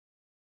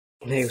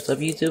Hey, what's up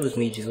YouTube? It's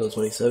me,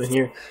 G27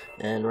 here,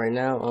 and right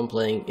now I'm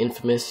playing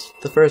Infamous,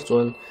 the first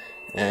one,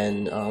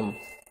 and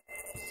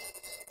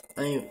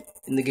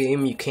in the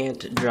game you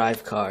can't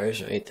drive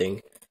cars or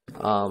anything,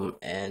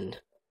 and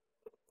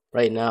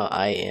right now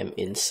I am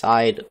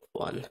inside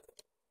one.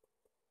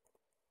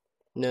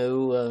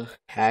 No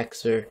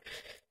hacks or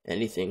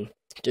anything,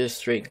 just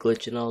straight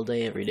glitching all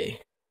day, every day.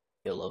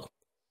 YOLO.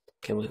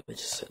 Can't believe I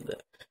just said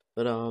that.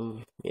 But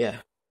yeah.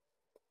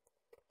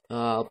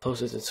 I'll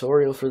post a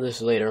tutorial for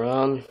this later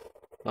on.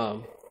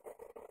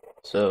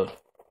 So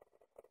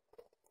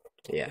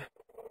yeah.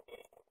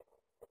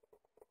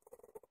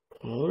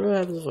 What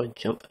happens if I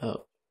jump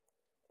out?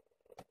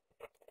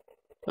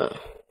 And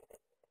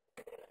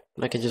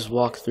I can just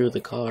walk through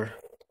the car.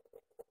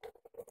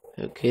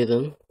 Okay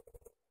then.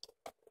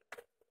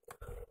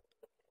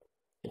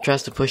 It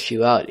tries to push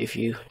you out if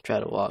you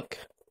try to walk.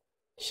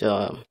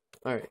 So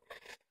alright.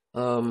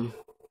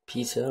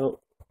 Peace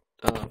out.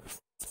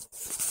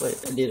 Wait,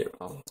 I did it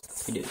wrong.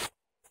 I did.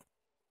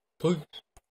 Peace.